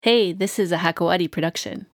Hey, this is a Hakawati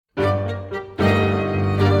production.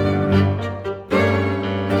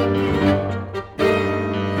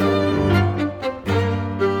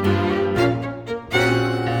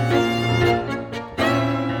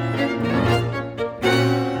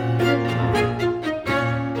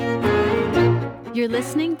 You're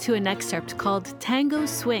listening to an excerpt called Tango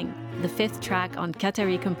Swing, the fifth track on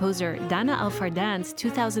Qatari composer Dana Al Fardan's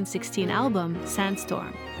 2016 album,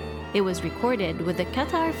 Sandstorm. It was recorded with the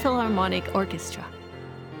Qatar Philharmonic Orchestra.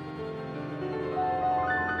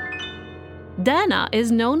 Dana is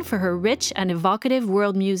known for her rich and evocative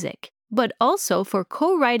world music, but also for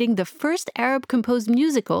co-writing the first Arab-composed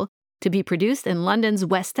musical to be produced in London's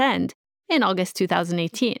West End in August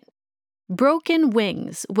 2018. Broken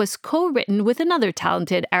Wings was co-written with another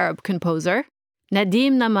talented Arab composer,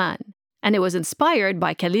 Nadim Naman, and it was inspired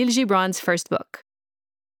by Khalil Gibran's first book.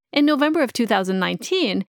 In November of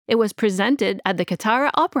 2019, it was presented at the Qatar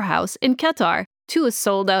Opera House in Qatar to a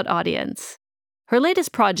sold-out audience. Her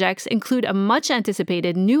latest projects include a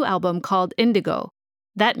much-anticipated new album called Indigo.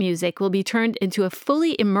 That music will be turned into a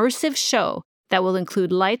fully immersive show that will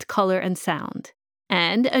include light, color, and sound.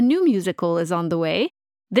 And a new musical is on the way,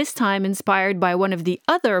 this time inspired by one of the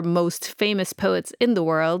other most famous poets in the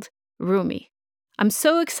world, Rumi. I'm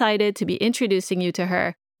so excited to be introducing you to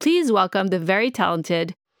her. Please welcome the very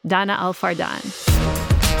talented Dana Al Fardan.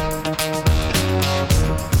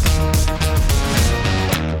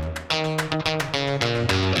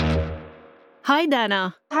 Hi,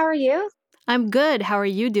 Dana. How are you? I'm good. How are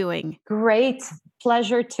you doing? Great.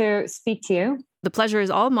 Pleasure to speak to you. The pleasure is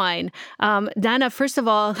all mine. Dana, first of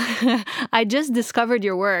all, I just discovered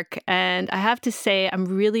your work, and I have to say I'm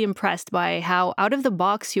really impressed by how out of the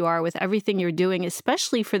box you are with everything you're doing,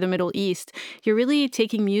 especially for the Middle East. You're really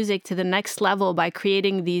taking music to the next level by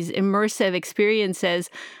creating these immersive experiences.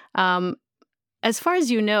 As far as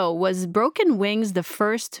you know, was Broken Wings the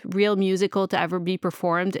first real musical to ever be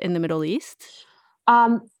performed in the Middle East?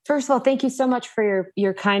 First of all, thank you so much for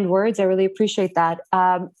your kind words. I really appreciate that.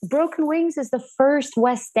 Broken Wings is the first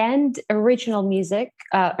West End original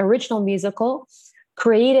musical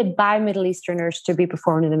created by Middle Easterners to be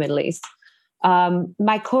performed in the Middle East.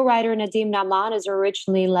 My co-writer Nadim Naman is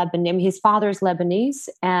originally Lebanese. His father's Lebanese,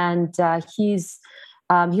 and he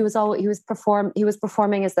was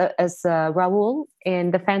performing as Raoul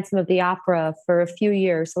in The Phantom of the Opera for a few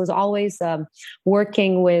years. So I was always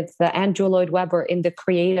working with Andrew Lloyd Webber in the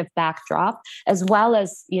creative backdrop, as well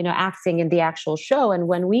as acting in the actual show. And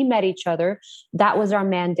when we met each other, that was our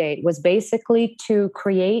mandate: was basically to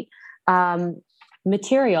create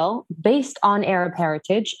material based on Arab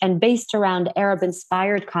heritage and based around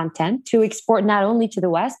Arab-inspired content to export not only to the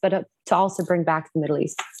West, but to also bring back to the Middle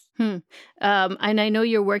East. And I know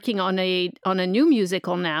you're working on a new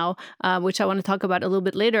musical now, which I want to talk about a little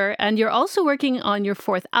bit later. And you're also working on your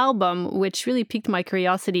fourth album, which really piqued my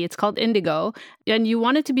curiosity. It's called Indigo. And you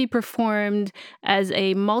want it to be performed as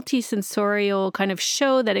a multi-sensorial kind of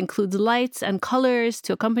show that includes lights and colors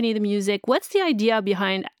to accompany the music. What's the idea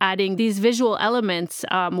behind adding these visual elements?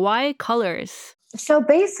 Why colors? So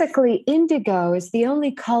basically, indigo is the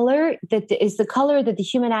only color that is the color that the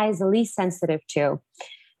human eye is the least sensitive to.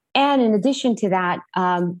 And in addition to that,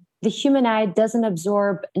 the human eye doesn't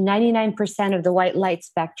absorb 99% of the white light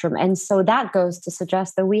spectrum. And so that goes to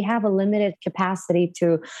suggest that we have a limited capacity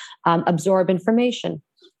to absorb information,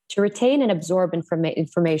 to retain and absorb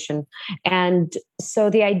information. And so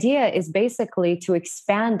the idea is basically to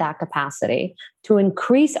expand that capacity, to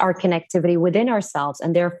increase our connectivity within ourselves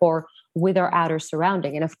and therefore with our outer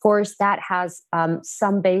surrounding. And of course, that has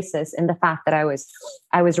some basis in the fact that I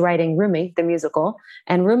was writing Rumi, the musical,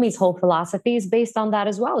 and Rumi's whole philosophy is based on that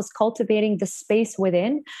as well, is cultivating the space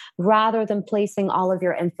within rather than placing all of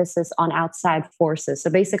your emphasis on outside forces. So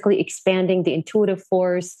basically expanding the intuitive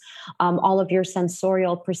force, all of your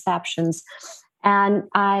sensorial perceptions. And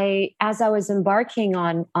as I was embarking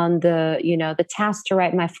on the task to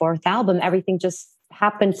write my fourth album, everything just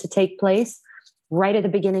happened to take place right at the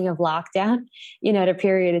beginning of lockdown, at a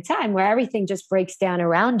period of time where everything just breaks down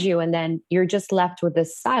around you. And then you're just left with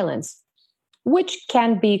this silence, which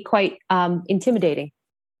can be quite intimidating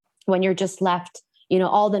when you're just left,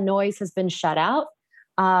 all the noise has been shut out.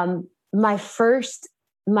 My first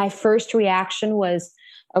reaction was,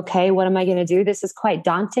 okay, what am I going to do? This is quite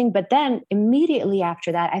daunting. But then immediately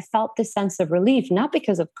after that, I felt this sense of relief, not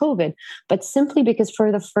because of COVID, but simply because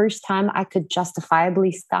for the first time, I could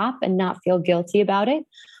justifiably stop and not feel guilty about it.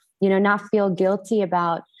 Not feel guilty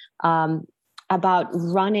about about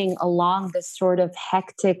running along this sort of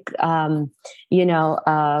hectic,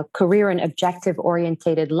 career and objective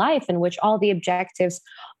orientated life in which all the objectives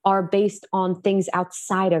are based on things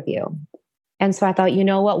outside of you. And so I thought, you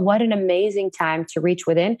know what an amazing time to reach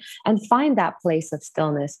within and find that place of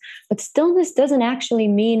stillness. But stillness doesn't actually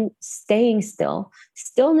mean staying still.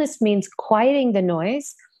 Stillness means quieting the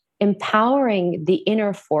noise, empowering the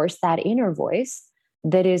inner force, that inner voice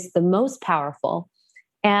that is the most powerful,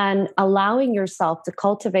 and allowing yourself to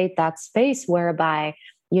cultivate that space whereby,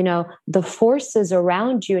 the forces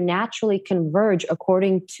around you naturally converge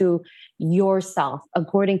according to yourself,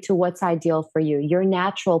 according to what's ideal for you. Your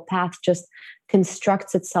natural path just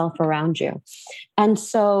constructs itself around you. And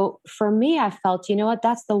so for me, I felt,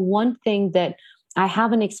 that's the one thing that I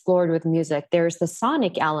haven't explored with music. There's the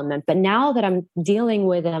sonic element, but now that I'm dealing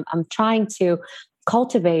with it, I'm trying to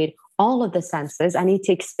cultivate all of the senses. I need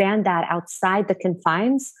to expand that outside the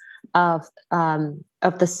confines of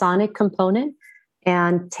the sonic component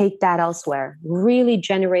and take that elsewhere, really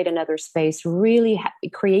generate another space, really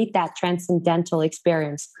create that transcendental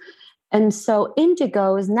experience. And so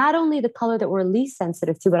indigo is not only the color that we're least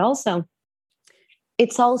sensitive to, but also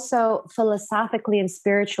it's also philosophically and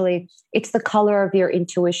spiritually, it's the color of your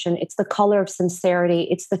intuition. It's the color of sincerity.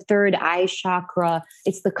 It's the third eye chakra.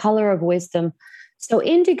 It's the color of wisdom. So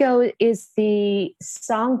indigo is the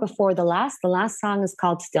song before the last. The last song is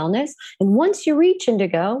called Stillness. And once you reach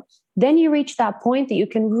indigo, then you reach that point that you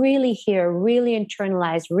can really hear, really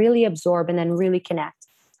internalize, really absorb, and then really connect.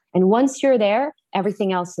 And once you're there,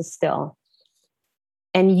 everything else is still.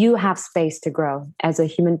 And you have space to grow as a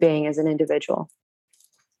human being, as an individual.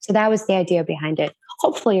 So that was the idea behind it.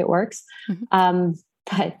 Hopefully it works. Mm-hmm.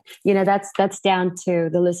 But, that's down to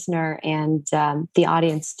the listener and the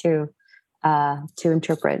audience to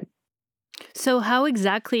interpret. So how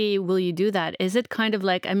exactly will you do that? Is it kind of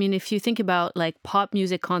like, if you think about like pop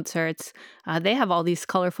music concerts, they have all these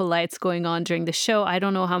colorful lights going on during the show. I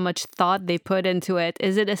don't know how much thought they put into it.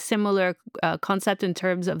 Is it a similar concept in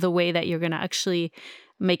terms of the way that you're going to actually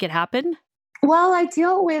make it happen? Well, I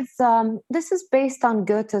deal with, this is based on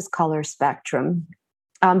Goethe's color spectrum.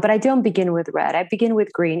 But I don't begin with red. I begin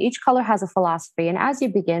with green. Each color has a philosophy. And as you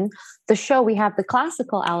begin the show, we have the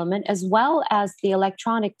classical element as well as the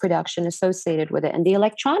electronic production associated with it. And the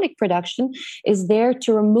electronic production is there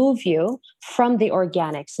to remove you from the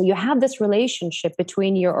organic. So you have this relationship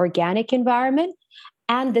between your organic environment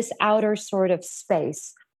and this outer sort of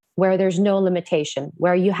space where there's no limitation,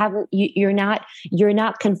 where you're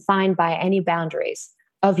not confined by any boundaries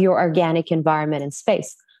of your organic environment and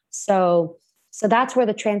space. So that's where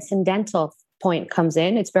the transcendental point comes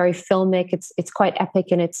in. It's very filmic. It's quite epic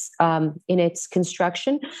in its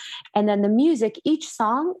construction, and then the music. Each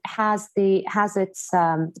song has its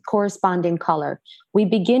corresponding color. We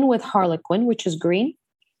begin with Harlequin, which is green,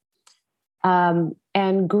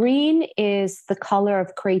 and green is the color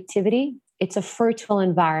of creativity. It's a fertile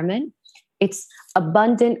environment. It's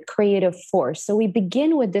abundant creative force. So we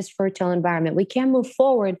begin with this fertile environment. We can't move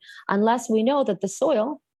forward unless we know that the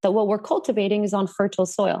soil, that what we're cultivating is on fertile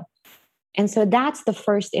soil. And so that's the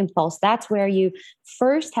first impulse. That's where you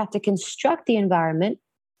first have to construct the environment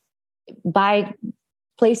by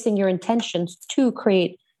placing your intentions to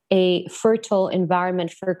create a fertile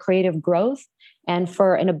environment for creative growth and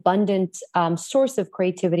for an abundant source of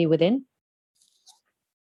creativity within.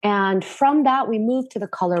 And from that, we move to the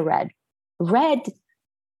color red. Red,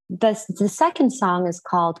 the second song is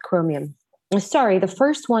called Chromium. Sorry, the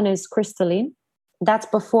first one is Crystalline. That's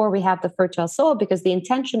before we have the fertile soul, because the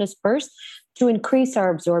intention is first to increase our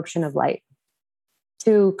absorption of light,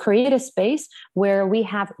 to create a space where we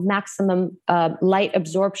have maximum light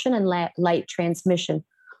absorption and light transmission.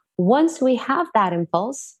 Once we have that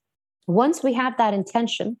impulse, once we have that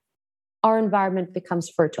intention, our environment becomes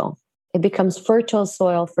fertile. It becomes fertile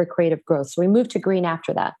soil for creative growth. So we move to green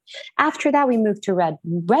after that. After that, we move to red.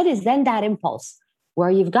 Red is then that impulse where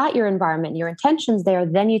you've got your environment, your intentions there,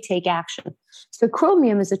 then you take action. So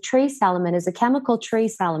chromium is a trace element, is a chemical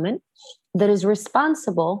trace element that is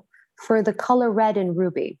responsible for the color red in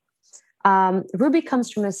ruby. Ruby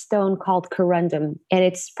comes from a stone called corundum, and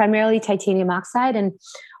it's primarily titanium oxide. And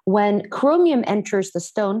when chromium enters the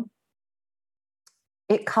stone,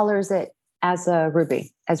 it colors it as a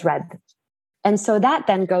ruby, as red. And so that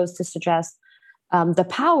then goes to suggest the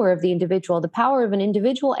power of the individual, the power of an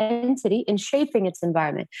individual entity in shaping its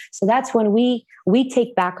environment. So that's when we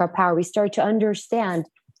take back our power. We start to understand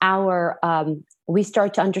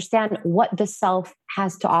what the self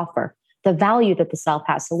has to offer, the value that the self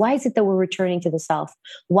has. So why is it that we're returning to the self?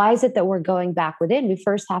 Why is it that we're going back within? We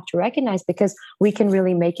first have to recognize because we can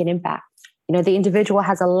really make an impact. The individual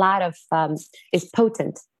has a lot of is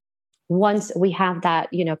potent once we have that,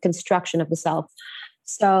 construction of the self.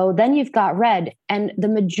 So then you've got red, and the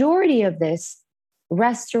majority of this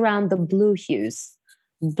rests around the blue hues.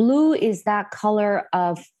 Blue is that color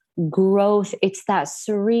of growth. It's that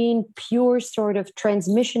serene, pure sort of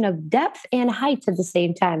transmission of depth and height at the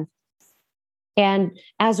same time. And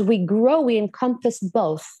as we grow, we encompass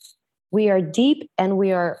both. We are deep and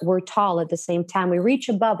we're tall at the same time. We reach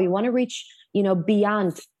above. We want to reach,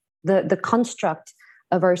 beyond the construct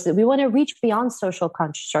of ourselves. We want to reach beyond social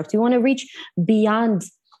constructs. We want to reach beyond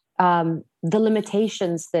the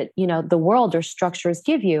limitations that the world or structures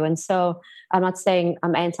give you. And so I'm not saying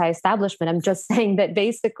I'm anti-establishment. I'm just saying that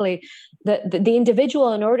basically the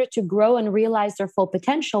individual, in order to grow and realize their full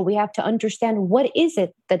potential, we have to understand what is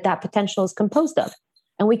it that potential is composed of.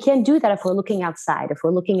 And we can't do that if we're looking outside, if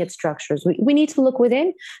we're looking at structures. We need to look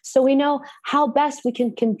within so we know how best we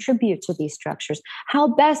can contribute to these structures. How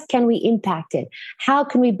best can we impact it? How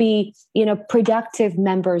can we be, productive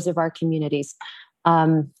members of our communities?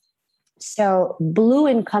 So blue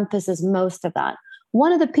encompasses most of that.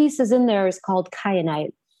 One of the pieces in there is called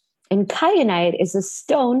kyanite. And kyanite is a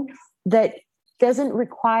stone that doesn't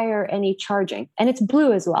require any charging. And it's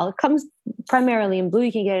blue as well. It comes primarily in blue.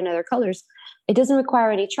 You can get it in other colors. It doesn't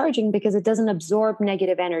require any charging because it doesn't absorb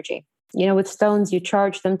negative energy. With stones, you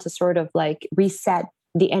charge them to sort of like reset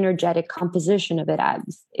the energetic composition of it.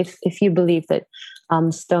 If you believe that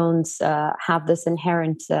stones have this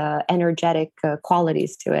inherent energetic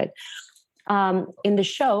qualities to it. In the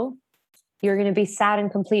show, you're going to be sat in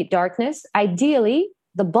complete darkness. Ideally,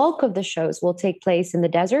 the bulk of the shows will take place in the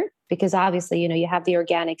desert because obviously, you have the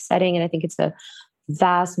organic setting, and I think it's a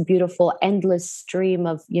vast, beautiful, endless stream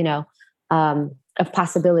of, of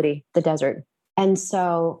possibility, the desert. And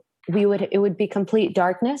so it would be complete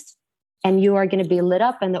darkness, and you are going to be lit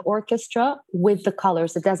up in the orchestra with the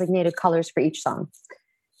colors, the designated colors for each song.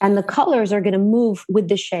 And the colors are going to move with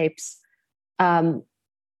the shapes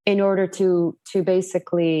in order to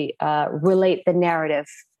basically relate the narrative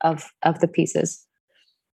of the pieces.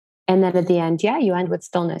 And then at the end, you end with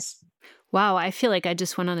stillness. Wow, I feel like I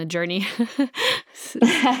just went on a journey. So,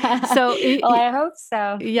 well, I hope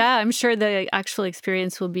so. Yeah, I'm sure the actual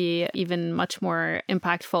experience will be even much more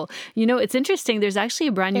impactful. It's interesting. There's actually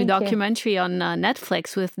a brand new documentary on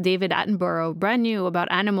Netflix with David Attenborough, brand new, about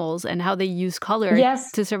animals and how they use color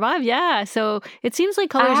to survive. Yeah, so it seems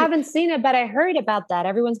like colors. I haven't seen it, but I heard about that.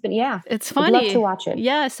 Everyone's been, it's funny. I'd love to watch it.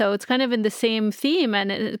 Yeah, so it's kind of in the same theme,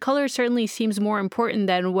 and color certainly seems more important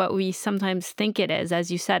than what we sometimes think it is. As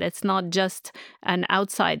you said, it's not just an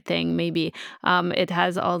outside thing. Maybe it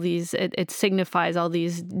has all these. It signifies all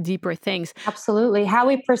these deeper things. Absolutely, how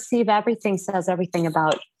we perceive everything says everything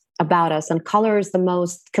about us, and color is the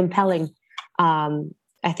most compelling.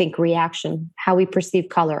 I think reaction, how we perceive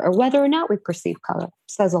color, or whether or not we perceive color,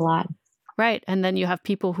 says a lot. Right. And then you have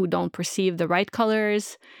people who don't perceive the right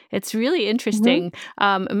colors. It's really interesting.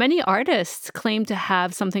 Mm-hmm. Many artists claim to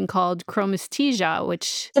have something called chromesthesia,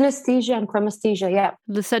 which... Synesthesia and chromesthesia,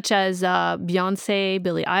 yeah. Such as Beyonce,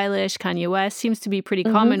 Billie Eilish, Kanye West, seems to be pretty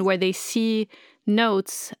common, where they see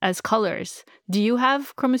notes as colors. Do you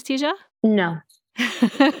have chromesthesia? No.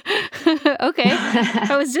 Okay.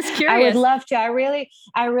 I was just curious. I would love to. I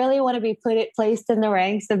really want to be placed in the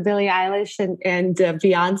ranks of Billie Eilish and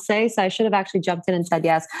Beyonce. So I should have actually jumped in and said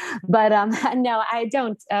yes. But no, I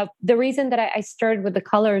don't. The reason that I started with the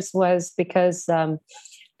colors was because I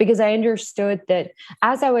understood that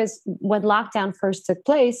when lockdown first took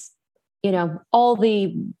place, all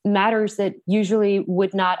the matters that usually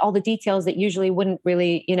would not, all the details that usually wouldn't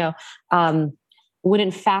really,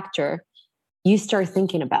 wouldn't factor, you start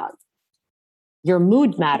thinking about. Your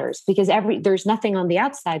mood matters because there's nothing on the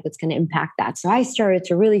outside that's going to impact that. So I started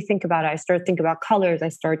to really think about it. I started to think about colors. I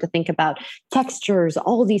started to think about textures.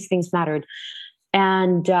 All these things mattered.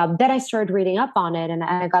 And then I started reading up on it, and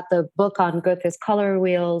I got the book on Goethe's color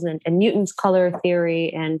wheels and Newton's color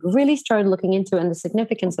theory, and really started looking into it and the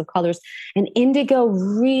significance of colors. And indigo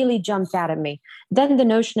really jumped out at me. Then the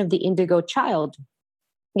notion of the indigo child,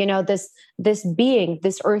 this being,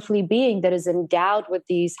 this earthly being that is endowed with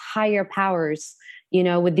these higher powers,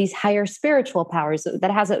 with these higher spiritual powers,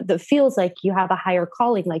 that feels like you have a higher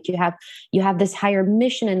calling, like you have this higher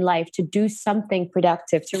mission in life to do something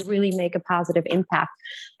productive, to really make a positive impact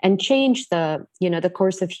and change the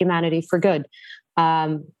course of humanity for good.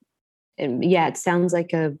 It sounds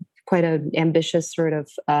like quite an ambitious sort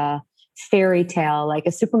of fairy tale, like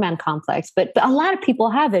a Superman complex, but a lot of people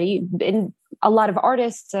have it. And a lot of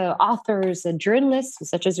artists, authors, and journalists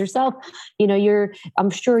such as yourself, I'm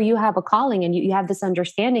sure you have a calling, and you have this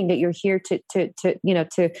understanding that you're here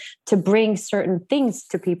to bring certain things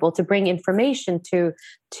to people, to bring information to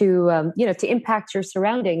impact your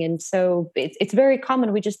surrounding. And so it's very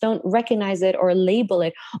common. We just don't recognize it or label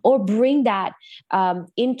it or bring that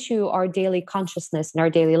into our daily consciousness and our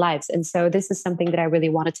daily lives. And so this is something that I really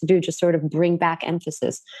wanted to do, just sort of bring back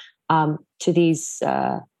emphasis to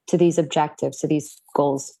these objectives, to these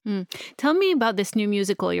goals. Tell me about this new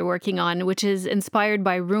musical you're working on, which is inspired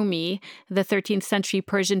by Rumi, the 13th century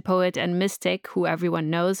Persian poet and mystic who everyone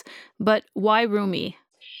knows. But why Rumi?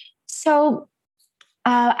 So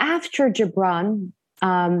after Gibran,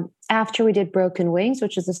 after we did Broken Wings,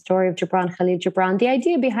 which is the story of Gibran Khalil Gibran, the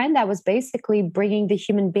idea behind that was basically bringing the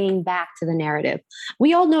human being back to the narrative.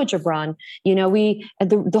 We all know Gibran.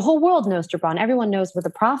 The whole world knows Gibran. Everyone knows what the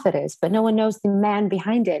prophet is, but no one knows the man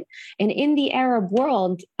behind it. And in the Arab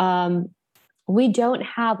world, we don't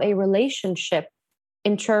have a relationship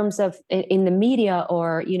in terms of in the media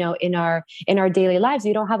or in our daily lives.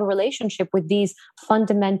 We don't have a relationship with these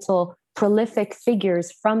fundamental prolific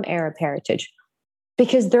figures from Arab heritage,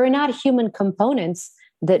 because they're not human components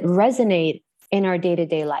that resonate in our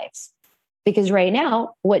day-to-day lives. Because right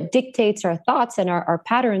now, what dictates our thoughts and our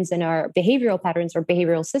patterns and our behavioral patterns or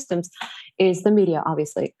behavioral systems is the media,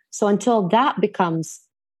 obviously. So until that becomes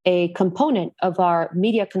a component of our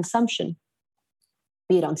media consumption,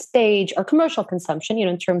 be it on stage or commercial consumption,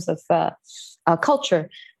 in terms of culture,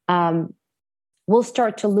 we'll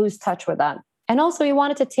start to lose touch with that. And also, we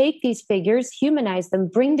wanted to take these figures, humanize them,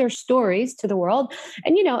 bring their stories to the world,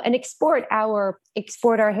 and and export our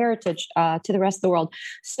heritage to the rest of the world.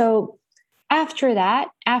 So after that,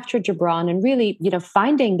 after Gibran, and really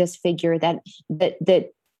finding this figure that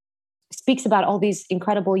speaks about all these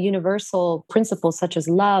incredible universal principles such as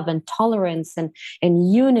love and tolerance and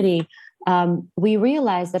unity, we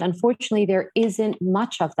realized that unfortunately there isn't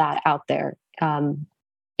much of that out there.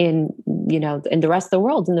 In the rest of the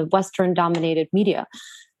world, in the Western dominated media.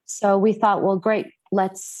 So we thought, well, great,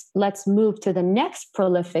 let's move to the next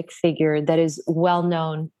prolific figure that is well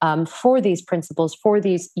known for these principles, for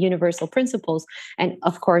these universal principles. And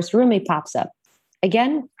of course, Rumi pops up.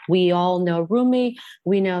 Again, we all know Rumi.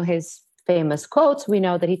 We know his famous quotes. We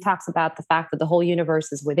know that he talks about the fact that the whole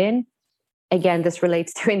universe is within. Again, this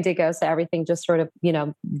relates to Indigo, so everything just sort of,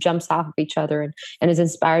 jumps off of each other and is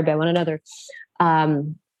inspired by one another.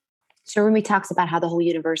 So Rumi talks about how the whole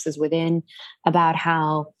universe is within, about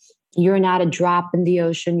how you're not a drop in the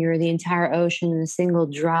ocean, you're the entire ocean in a single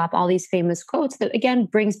drop, all these famous quotes that, again,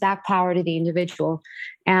 brings back power to the individual.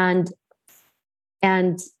 And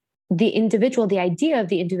the individual, the idea of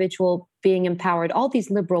the individual being empowered, all these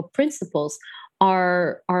liberal principles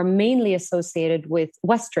are mainly associated with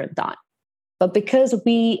Western thought. But because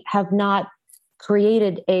we have not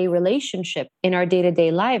created a relationship in our day-to-day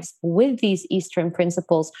lives with these Eastern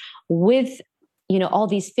principles, with all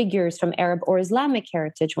these figures from Arab or Islamic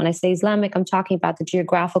heritage. When I say Islamic, I'm talking about the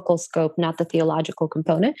geographical scope, not the theological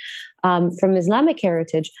component. From Islamic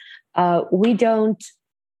heritage, we don't.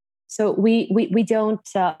 So we don't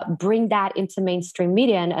bring that into mainstream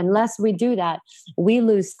media, and unless we do that, we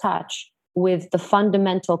lose touch with the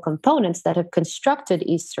fundamental components that have constructed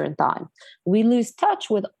Eastern thought. We lose touch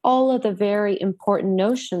with all of the very important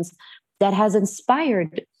notions that has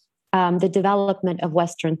inspired the development of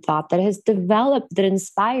Western thought, that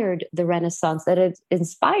inspired the Renaissance, that has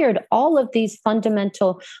inspired all of these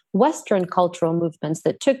fundamental Western cultural movements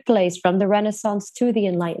that took place from the Renaissance to the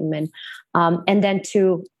Enlightenment, and then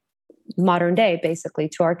to modern day, basically,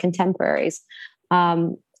 to our contemporaries.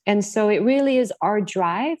 And so it really is our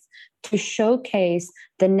drive to showcase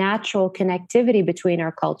the natural connectivity between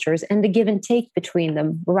our cultures and the give and take between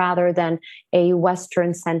them, rather than a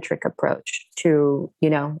Western-centric approach to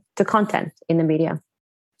content in the media.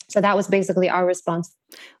 So that was basically our response.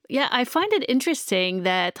 Yeah, I find it interesting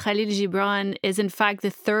that Khalil Gibran is in fact the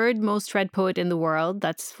third most read poet in the world.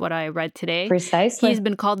 That's what I read today. Precisely. He's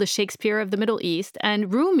been called the Shakespeare of the Middle East,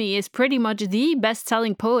 and Rumi is pretty much the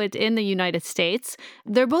best-selling poet in the United States.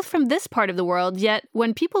 They're both from this part of the world, yet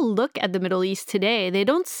when people look at the Middle East today, they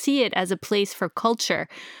don't see it as a place for culture.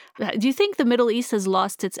 Do you think the Middle East has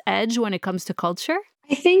lost its edge when it comes to culture?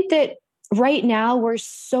 I think that right now we're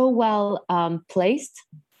so well placed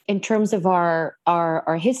in terms of our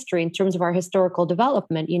history, in terms of our historical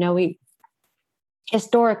development. We're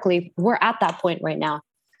at that point right now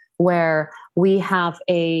where we have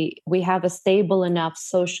a stable enough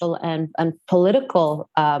social and political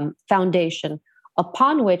foundation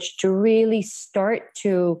upon which to really start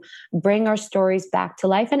to bring our stories back to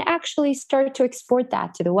life and actually start to export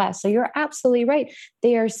that to the West. So you're absolutely right.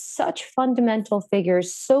 They are such fundamental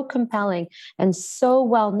figures, so compelling and so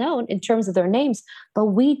well known in terms of their names, but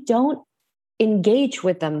we don't engage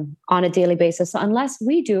with them on a daily basis. So unless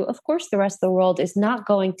we do, of course, the rest of the world is not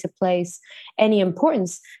going to place any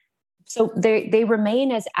importance. So they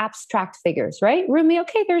remain as abstract figures, right? Rumi,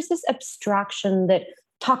 okay, there's this abstraction that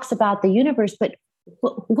talks about the universe, but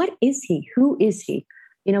what is he? Who is he?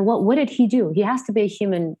 What did he do? He has to be a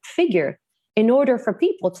human figure in order for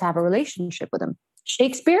people to have a relationship with him.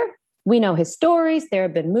 Shakespeare, we know his stories. There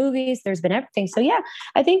have been movies. There's been everything. So yeah,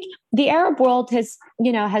 I think the Arab world has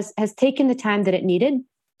taken the time that it needed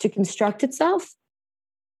to construct itself.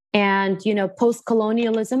 And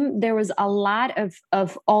post-colonialism, there was a lot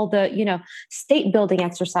of all the state building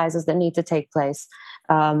exercises that need to take place,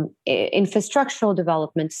 infrastructural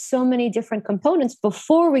development, so many different components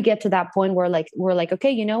before we get to that point where we're like,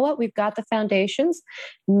 okay, you know what, we've got the foundations.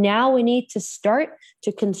 Now we need to start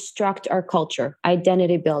to construct our culture,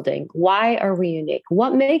 identity building. Why are we unique?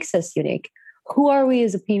 What makes us unique? Who are we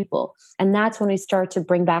as a people? And that's when we start to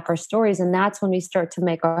bring back our stories, and that's when we start to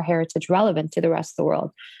make our heritage relevant to the rest of the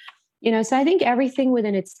world. So I think everything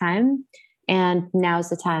within its time, and now's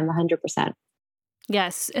the time, 100%.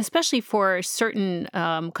 Yes, especially for certain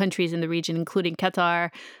countries in the region, including Qatar.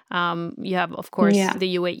 You have, of course,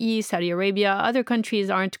 the UAE, Saudi Arabia. Other countries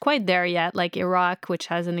aren't quite there yet, like Iraq, which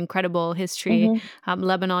has an incredible history.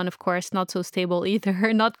 Lebanon, of course, not so stable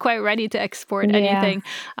either, not quite ready to export anything.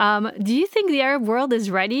 Do you think the Arab world is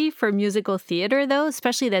ready for musical theater, though,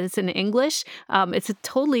 especially that it's in English? It's a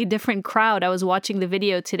totally different crowd. I was watching the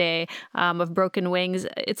video today of Broken Wings.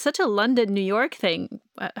 It's such a London, New York thing.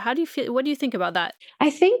 How do you feel? What do you think about that?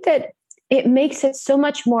 I think that it makes it so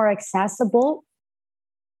much more accessible.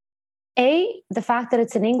 The fact that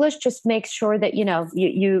it's in English just makes sure that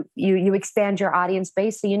you expand your audience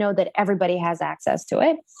base, so you know that everybody has access to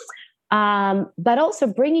it. But also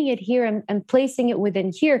bringing it here and placing it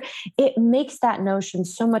within here, it makes that notion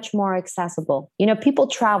so much more accessible. People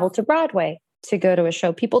travel to Broadway to go to a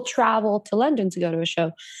show. People travel to London to go to a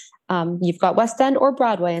show. You've got West End or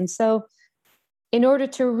Broadway, and so in order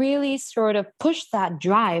to really sort of push that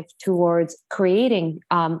drive towards creating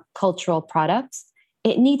cultural products,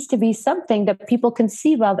 it needs to be something that people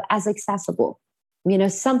conceive of as accessible.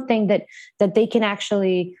 Something that they can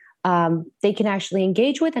actually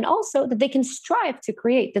engage with, and also that they can strive to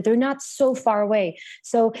create. That they're not so far away.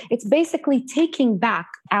 So it's basically taking back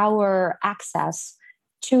our access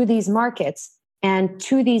to these markets and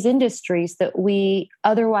to these industries that we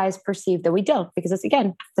otherwise perceive that we don't, because it's,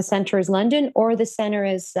 again, the center is London or the center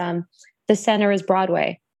is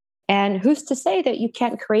Broadway. And who's to say that you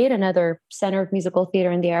can't create another center of musical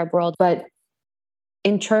theater in the Arab world? But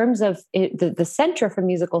in terms of the center for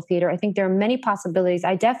musical theater, I think there are many possibilities.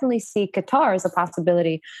 I definitely see Qatar as a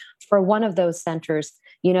possibility for one of those centers,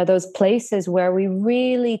 those places where we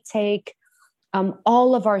really take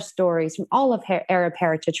all of our stories from all of Arab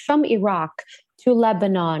heritage, from Iraq to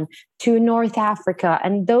Lebanon, to North Africa.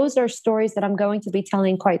 And those are stories that I'm going to be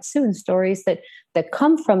telling quite soon, stories that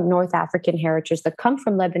come from North African heritage, that come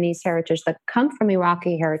from Lebanese heritage, that come from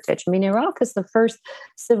Iraqi heritage. I mean, Iraq is the first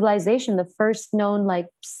civilization, the first known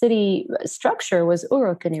city structure was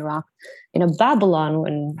Uruk in Iraq. Babylon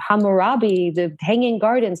and Hammurabi, the Hanging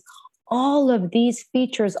Gardens, all of these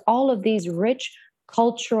features, all of these rich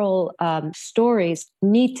cultural stories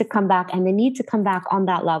need to come back, and they need to come back on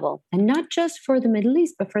that level, and not just for the Middle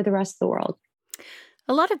East, but for the rest of the world.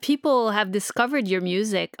 A lot of people have discovered your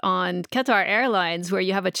music on Qatar Airlines, where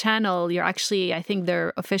you have a channel. You're actually, I think,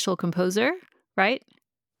 their official composer, right?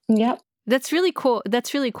 Yep. That's really cool.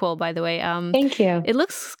 That's really cool, by the way. Thank you. It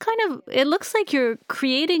looks like you're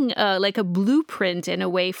creating a blueprint in a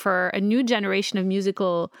way for a new generation of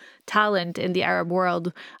musical talent in the Arab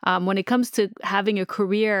world. When it comes to having a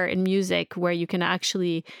career in music where you can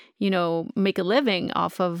actually, make a living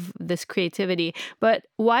off of this creativity. But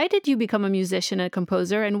why did you become a musician and a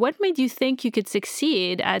composer? And what made you think you could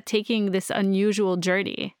succeed at taking this unusual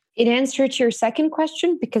journey? In answer to your second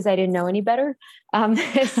question, because I didn't know any better.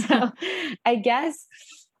 So I guess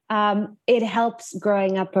it helps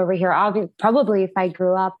growing up over here. Probably if I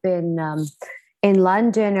grew up in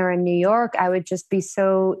London or in New York, I would just be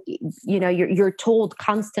so, you're told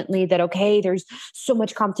constantly that, okay, there's so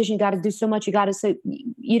much competition. You got to do so much. So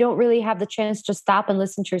you don't really have the chance to stop and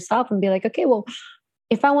listen to yourself and be like, okay, well,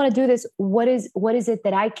 if I want to do this, what is it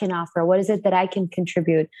that I can offer? What is it that I can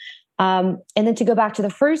contribute? And then to go back to the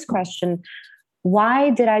first question, why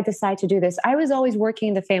did I decide to do this? I was always working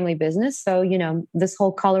in the family business. So, this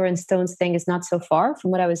whole color and stones thing is not so far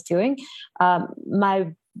from what I was doing.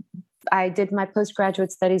 I did my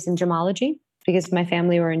postgraduate studies in gemology because my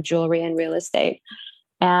family were in jewelry and real estate.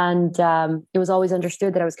 And it was always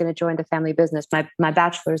understood that I was going to join the family business. My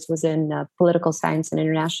bachelor's was in political science and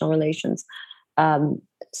international relations.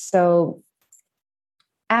 So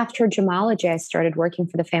after gemology, I started working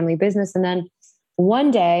for the family business. And then one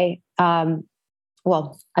day,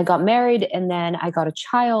 I got married and then I got a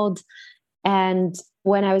child. And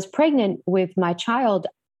when I was pregnant with my child,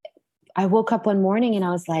 I woke up one morning and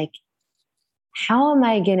I was like, how am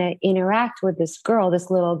I going to interact with this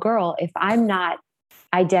little girl, if I'm not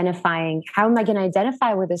identifying? How am I going to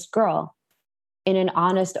identify with this girl in an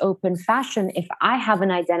honest, open fashion if I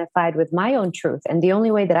haven't identified with my own truth? And the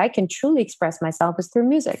only way that I can truly express myself is through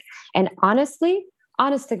music. And honest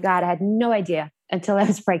to God, I had no idea until I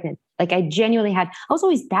was pregnant. Like I was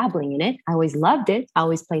always dabbling in it. I always loved it. I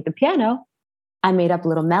always played the piano. I made up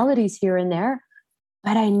little melodies here and there,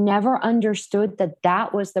 but I never understood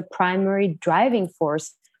that was the primary driving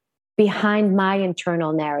force behind my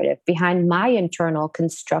internal narrative, behind my internal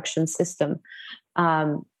construction system.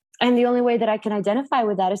 And the only way that I can identify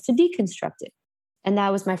with that is to deconstruct it. And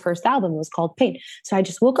that was my first album. It was called Pain. So I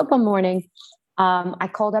just woke up one morning. I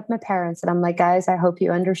called up my parents and I'm like, guys, I hope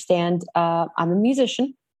you understand. I'm a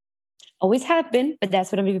musician. Always have been, but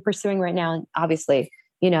that's what I'm going to be pursuing right now. And obviously,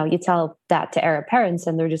 you tell that to Arab parents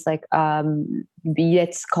and they're just like,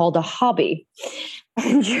 it's called a hobby.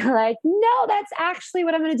 And you're like, no, that's actually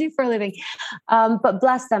what I'm going to do for a living. But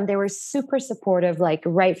bless them. They were super supportive, like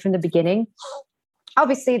right from the beginning.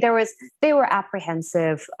 Obviously they were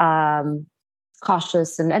apprehensive,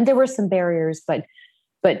 cautious, and there were some barriers, but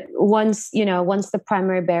once the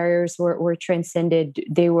primary barriers were transcended,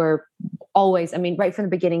 they were always, right from the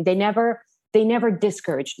beginning, they never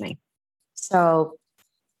discouraged me. So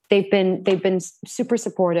they've been super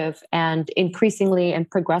supportive and increasingly and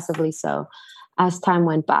progressively so as time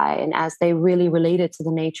went by and as they really related to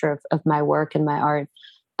the nature of my work and my art.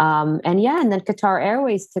 And then Qatar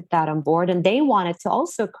Airways took that on board and they wanted to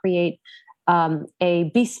also create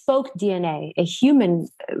a bespoke DNA, a human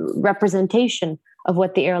representation of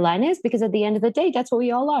what the airline is, because at the end of the day, that's what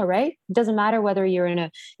we all are, right? It doesn't matter whether you're in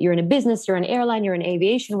a business, you're an airline, you're in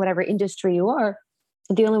aviation, whatever industry you are.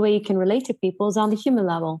 The only way you can relate to people is on the human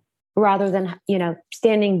level, rather than,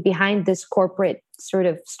 standing behind this corporate sort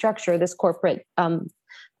of structure, this corporate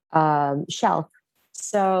shell.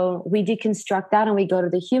 So we deconstruct that and we go to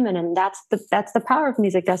the human, and that's the power of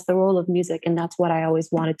music. That's the role of music, and that's what I always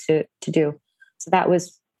wanted to do. So that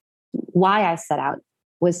was why I set out,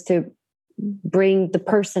 was to bring the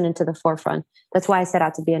person into the forefront. That's why I set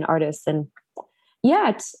out to be an artist. And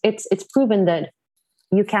it's proven that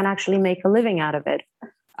you can actually make a living out of it.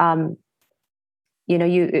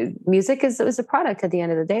 Music is a product at the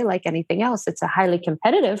end of the day, like anything else. It's a highly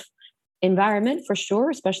competitive environment for sure,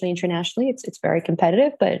 especially internationally. It's very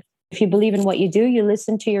competitive, but if you believe in what you do, you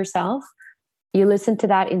listen to yourself, you listen to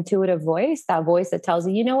that intuitive voice, that voice that tells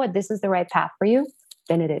you, you know what, this is the right path for you,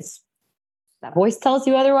 then it is. That voice tells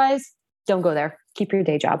you otherwise, don't go there. Keep your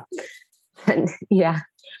day job. And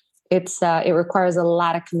it requires a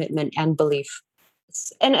lot of commitment and belief.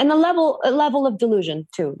 And a level of delusion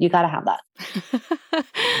too. You got to have that.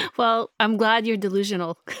 Well, I'm glad you're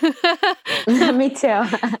delusional. Me too.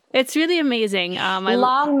 It's really amazing.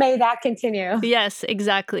 Long may that continue. Yes,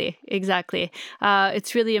 exactly.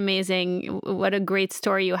 It's really amazing. What a great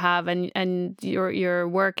story you have, and your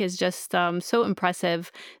work is just so impressive.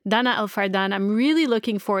 Dana El Fardan, I'm really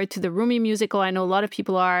looking forward to the Rumi musical. I know a lot of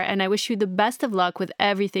people are, and I wish you the best of luck with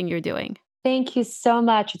everything you're doing. Thank you so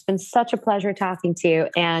much. It's been such a pleasure talking to you,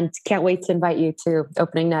 and can't wait to invite you to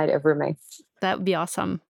opening night of Rumi. That would be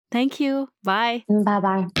awesome. Thank you. Bye.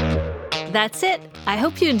 Bye-bye. That's it. I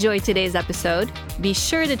hope you enjoyed today's episode. Be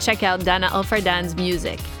sure to check out Dana El Fardan's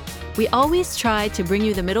music. We always try to bring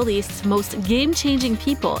you the Middle East's most game-changing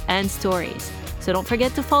people and stories. So don't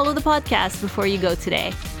forget to follow the podcast before you go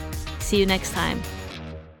today. See you next time.